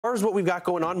As far as what we've got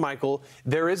going on, Michael,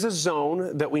 there is a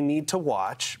zone that we need to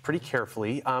watch pretty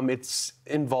carefully. It's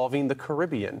involving the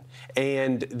Caribbean.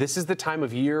 And this is the time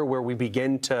of year where we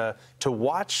begin to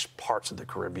watch parts of the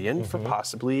Caribbean for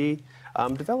possibly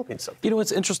developing something. You know,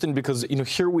 it's interesting because,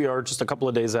 here we are just a couple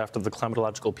of days after the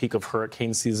climatological peak of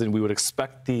hurricane season. We would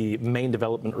expect the main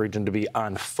development region to be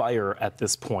on fire at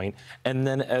this point. And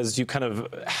then as you kind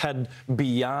of head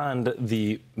beyond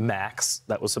the max,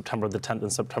 that was September the 10th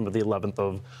and September the 11th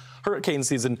of hurricane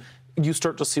season, you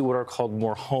start to see what are called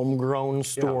more homegrown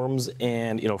storms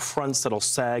and, fronts that'll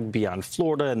sag beyond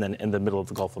Florida and then in the middle of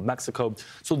the Gulf of Mexico.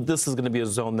 So this is going to be a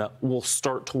zone that we'll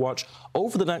start to watch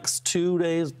over the next 2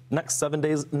 days, next 7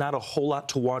 days. Not a whole lot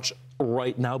to watch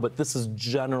right now, but this is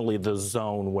generally the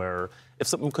zone where if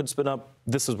something could spin up,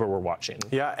 this is where we're watching.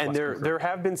 Yeah, and there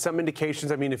have been some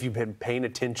indications, if you've been paying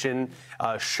attention,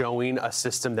 showing a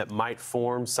system that might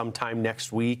form sometime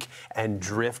next week and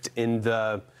drift in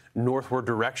the northward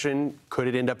direction. Could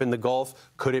it end up in the Gulf?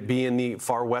 Could it be in the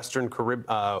far western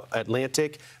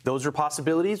Atlantic? Those are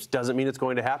possibilities. Doesn't mean it's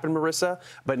going to happen, Marissa.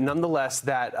 But nonetheless,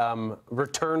 that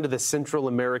return to the Central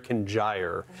American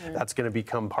gyre, that's going to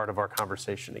become part of our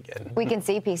conversation again. We can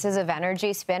see pieces of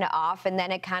energy spin off, and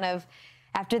then it kind of,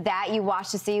 after that, you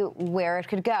watch to see where it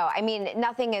could go.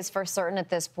 Nothing is for certain at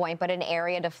this point, but an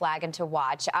area to flag and to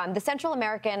watch. The Central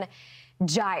American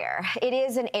gyre. It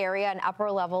is an area, an upper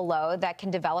level low that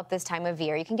can develop this time of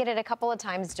year. You can get it a couple of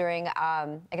times during,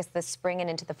 the spring and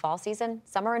into the fall season,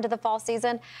 summer into the fall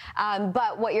season.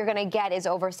 But what you're going to get is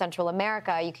over Central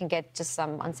America, you can get just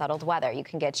some unsettled weather. You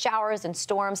can get showers and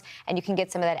storms, and you can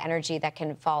get some of that energy that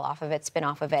can fall off of it, spin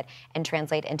off of it, and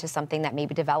translate into something that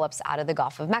maybe develops out of the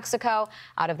Gulf of Mexico,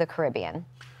 out of the Caribbean.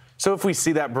 So if we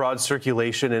see that broad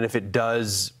circulation, and if it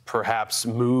does perhaps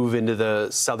move into the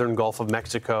southern Gulf of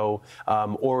Mexico,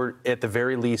 or at the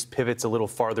very least pivots a little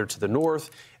farther to the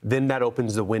north, then that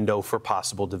opens the window for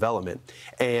possible development.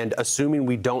 And assuming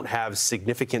we don't have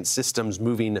significant systems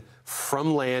moving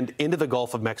from land into the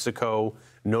Gulf of Mexico,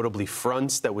 notably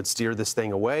fronts that would steer this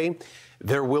thing away,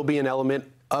 there will be an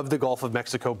element of the Gulf of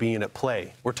Mexico being at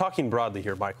play. We're talking broadly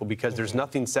here, Michael, because there's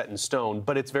nothing set in stone,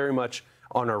 but it's very much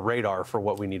on our radar for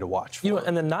what we need to watch for.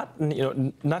 And then not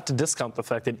to discount the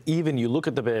fact that even you look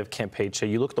at the Bay of Campeche,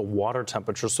 you look at the water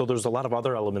temperature, so there's a lot of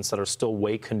other elements that are still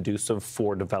way conducive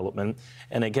for development.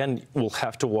 And again, we'll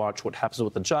have to watch what happens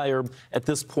with the gyre. At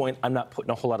this point, I'm not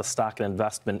putting a whole lot of stock and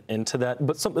investment into that,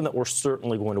 but something that we're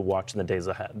certainly going to watch in the days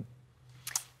ahead.